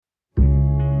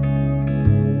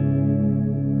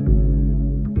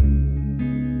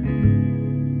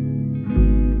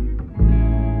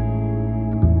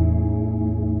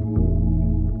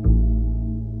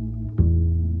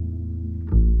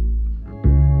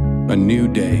A new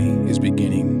day is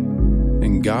beginning,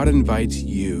 and God invites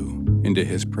you into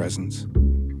His presence.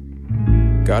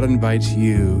 God invites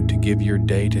you to give your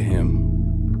day to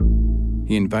Him.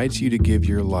 He invites you to give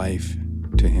your life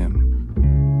to Him.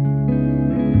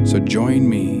 So join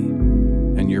me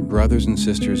and your brothers and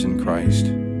sisters in Christ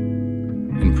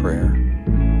in prayer.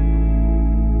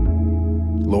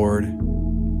 Lord,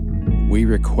 we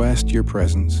request your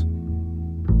presence.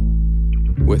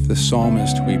 With the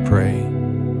psalmist we pray,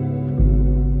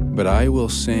 but I will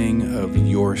sing of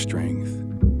your strength.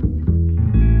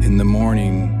 In the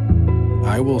morning,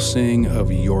 I will sing of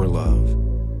your love.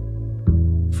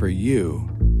 For you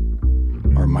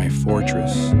are my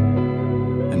fortress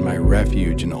and my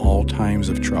refuge in all times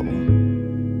of trouble.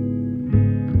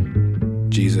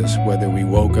 Jesus, whether we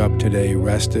woke up today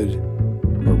rested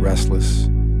or restless,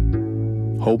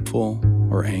 hopeful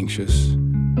or anxious,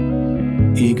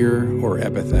 eager or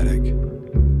apathetic,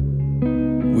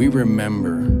 we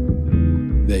remember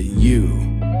that you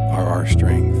are our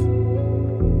strength.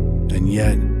 And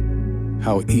yet,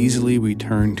 how easily we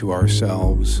turn to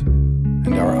ourselves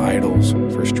and our idols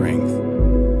for strength.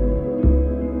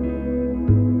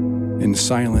 In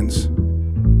silence,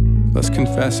 let's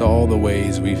confess all the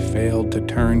ways we failed to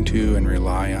turn to and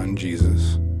rely on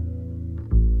Jesus.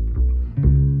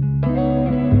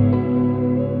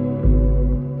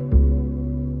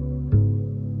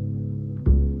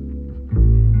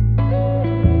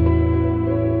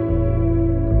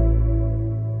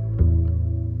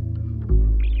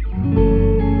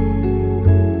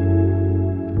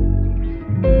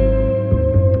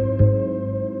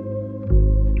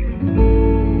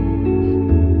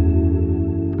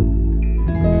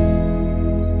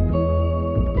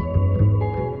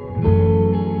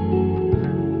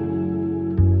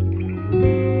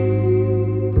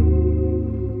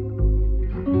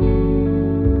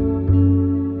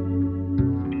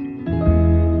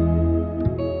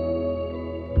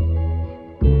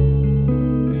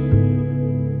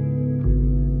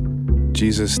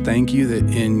 Jesus, thank you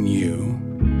that in you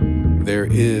there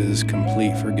is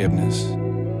complete forgiveness.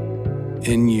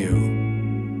 In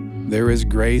you there is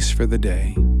grace for the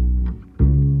day.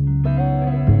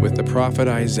 With the prophet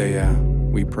Isaiah,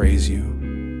 we praise you.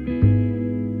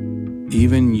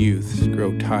 Even youths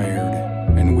grow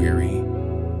tired and weary,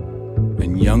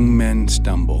 and young men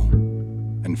stumble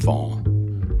and fall.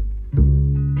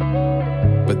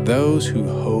 But those who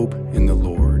hope in the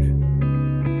Lord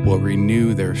will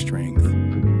renew their strength.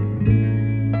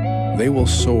 They will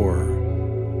soar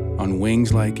on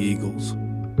wings like eagles.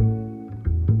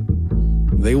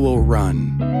 They will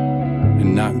run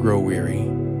and not grow weary.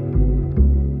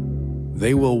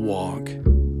 They will walk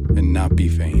and not be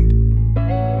faint.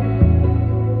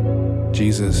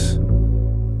 Jesus,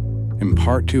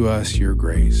 impart to us your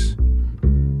grace.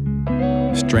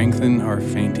 Strengthen our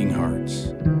fainting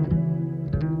hearts.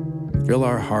 Fill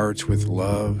our hearts with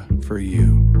love for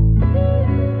you,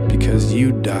 because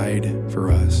you died for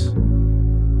us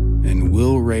and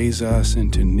will raise us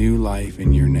into new life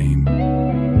in your name.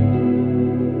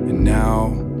 And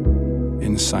now,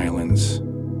 in silence,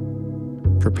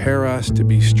 prepare us to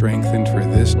be strengthened for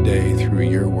this day through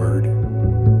your word.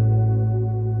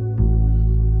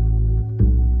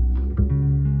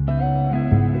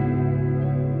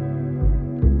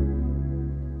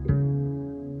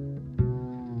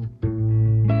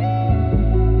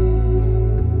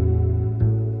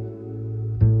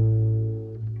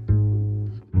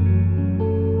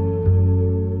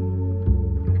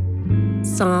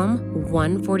 Psalm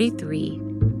 143,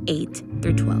 8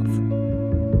 through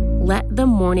 12. Let the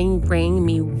morning bring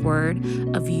me word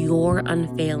of your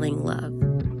unfailing love,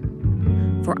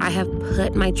 for I have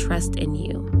put my trust in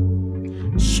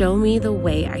you. Show me the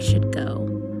way I should go,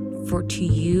 for to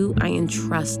you I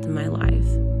entrust my life.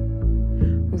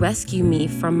 Rescue me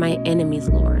from my enemies,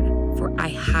 Lord, for I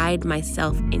hide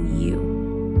myself in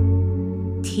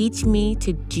you. Teach me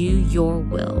to do your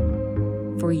will,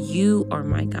 for you are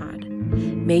my God.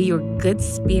 May your good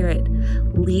spirit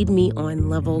lead me on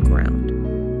level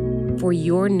ground. For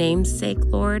your name's sake,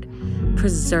 Lord,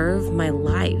 preserve my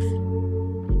life.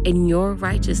 In your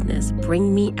righteousness,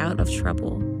 bring me out of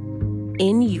trouble.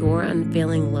 In your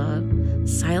unfailing love,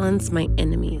 silence my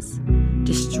enemies.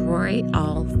 Destroy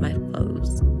all of my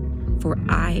foes, for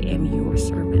I am your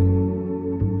servant.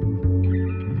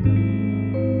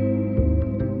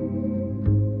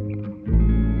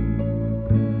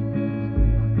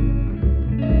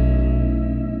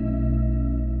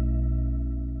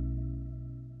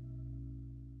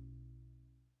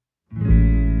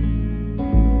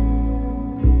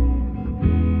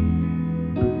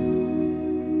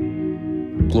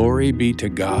 Glory be to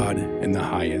God in the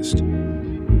highest,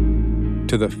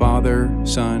 to the Father,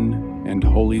 Son, and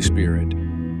Holy Spirit,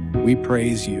 we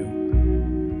praise you.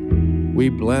 We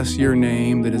bless your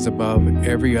name that is above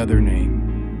every other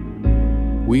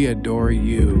name. We adore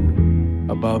you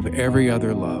above every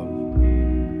other love.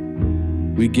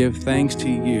 We give thanks to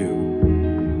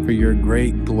you for your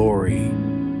great glory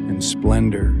and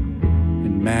splendor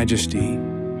and majesty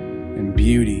and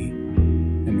beauty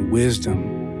and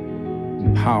wisdom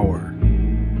and power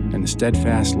and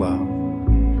steadfast love.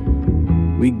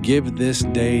 We give this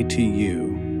day to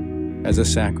you as a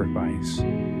sacrifice,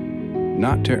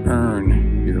 not to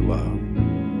earn your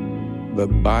love,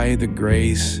 but by the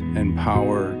grace and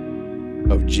power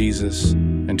of Jesus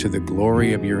and to the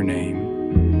glory of your name.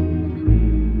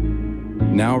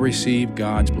 Now receive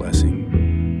God's blessing.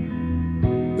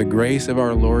 The grace of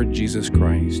our Lord Jesus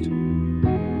Christ,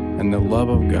 and the love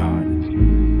of God,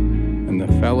 and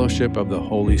the fellowship of the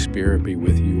Holy Spirit be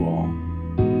with you all.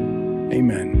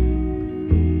 Amen.